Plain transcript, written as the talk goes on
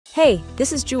Hey,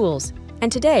 this is Jules,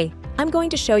 and today I'm going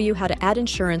to show you how to add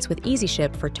insurance with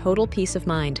Easyship for total peace of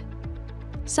mind.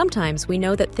 Sometimes we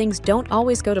know that things don't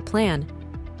always go to plan.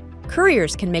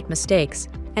 Couriers can make mistakes,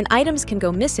 and items can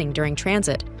go missing during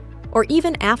transit, or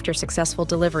even after successful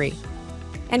delivery.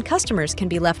 And customers can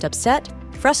be left upset,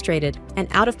 frustrated, and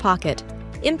out of pocket,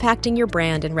 impacting your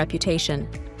brand and reputation.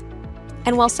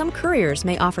 And while some couriers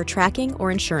may offer tracking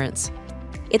or insurance,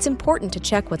 it's important to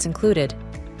check what's included.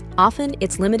 Often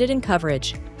it's limited in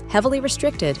coverage, heavily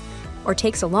restricted, or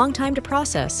takes a long time to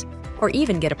process, or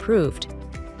even get approved.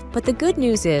 But the good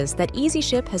news is that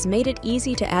Easyship has made it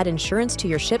easy to add insurance to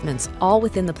your shipments all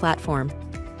within the platform.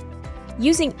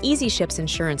 Using Easyship's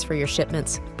insurance for your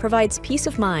shipments provides peace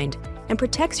of mind and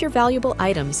protects your valuable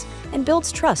items and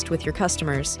builds trust with your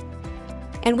customers.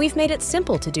 And we've made it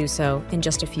simple to do so in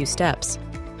just a few steps.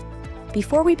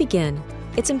 Before we begin,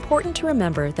 it's important to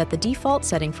remember that the default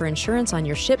setting for insurance on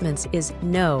your shipments is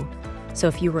No. So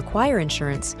if you require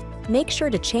insurance, make sure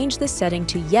to change this setting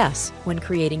to Yes when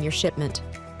creating your shipment.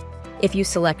 If you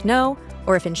select No,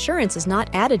 or if insurance is not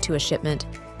added to a shipment,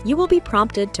 you will be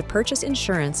prompted to purchase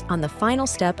insurance on the final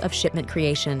step of shipment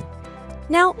creation.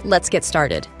 Now, let's get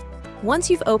started. Once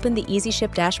you've opened the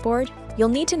Easyship dashboard, you'll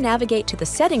need to navigate to the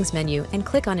Settings menu and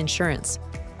click on Insurance.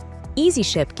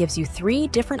 Easyship gives you 3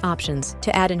 different options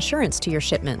to add insurance to your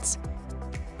shipments.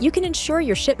 You can insure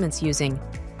your shipments using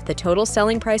the total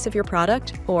selling price of your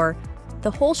product, or the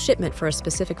whole shipment for a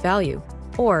specific value,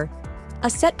 or a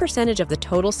set percentage of the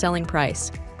total selling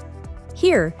price.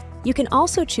 Here, you can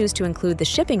also choose to include the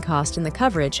shipping cost in the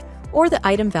coverage or the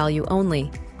item value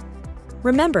only.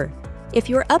 Remember, if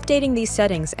you're updating these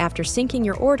settings after syncing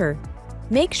your order,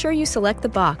 make sure you select the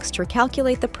box to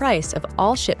calculate the price of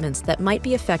all shipments that might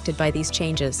be affected by these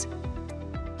changes.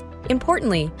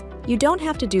 Importantly, you don't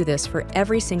have to do this for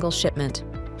every single shipment.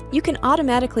 You can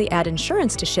automatically add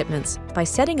insurance to shipments by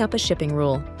setting up a shipping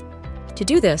rule. To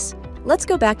do this, let's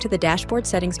go back to the Dashboard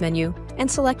Settings menu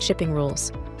and select Shipping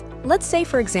Rules. Let's say,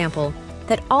 for example,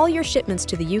 that all your shipments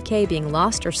to the UK being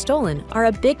lost or stolen are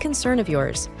a big concern of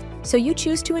yours, so you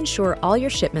choose to insure all your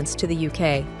shipments to the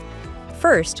UK.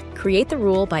 First, create the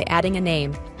rule by adding a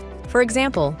name. For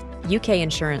example, UK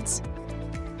Insurance.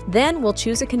 Then we'll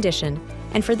choose a condition,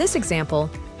 and for this example,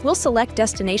 we'll select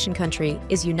destination country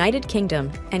is United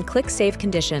Kingdom and click Save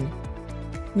Condition.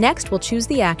 Next, we'll choose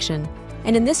the action,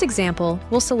 and in this example,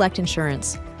 we'll select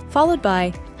Insurance, followed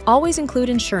by Always include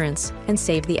insurance and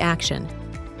save the action.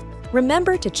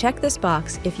 Remember to check this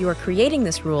box if you are creating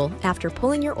this rule after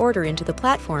pulling your order into the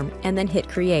platform and then hit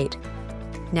Create.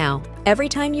 Now, every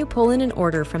time you pull in an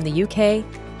order from the UK,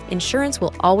 insurance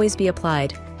will always be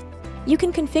applied. You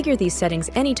can configure these settings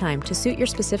anytime to suit your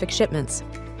specific shipments.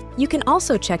 You can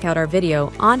also check out our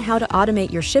video on how to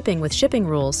automate your shipping with shipping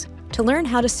rules to learn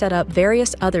how to set up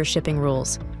various other shipping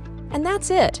rules. And that's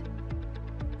it!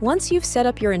 Once you've set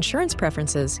up your insurance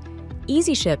preferences,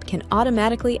 Easyship can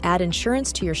automatically add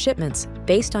insurance to your shipments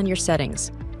based on your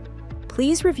settings.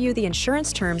 Please review the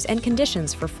insurance terms and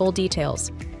conditions for full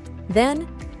details. Then,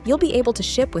 you'll be able to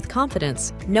ship with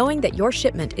confidence, knowing that your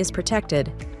shipment is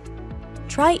protected.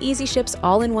 Try Easyship's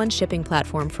all-in-one shipping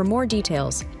platform for more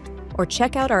details, or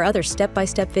check out our other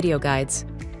step-by-step video guides.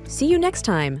 See you next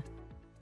time!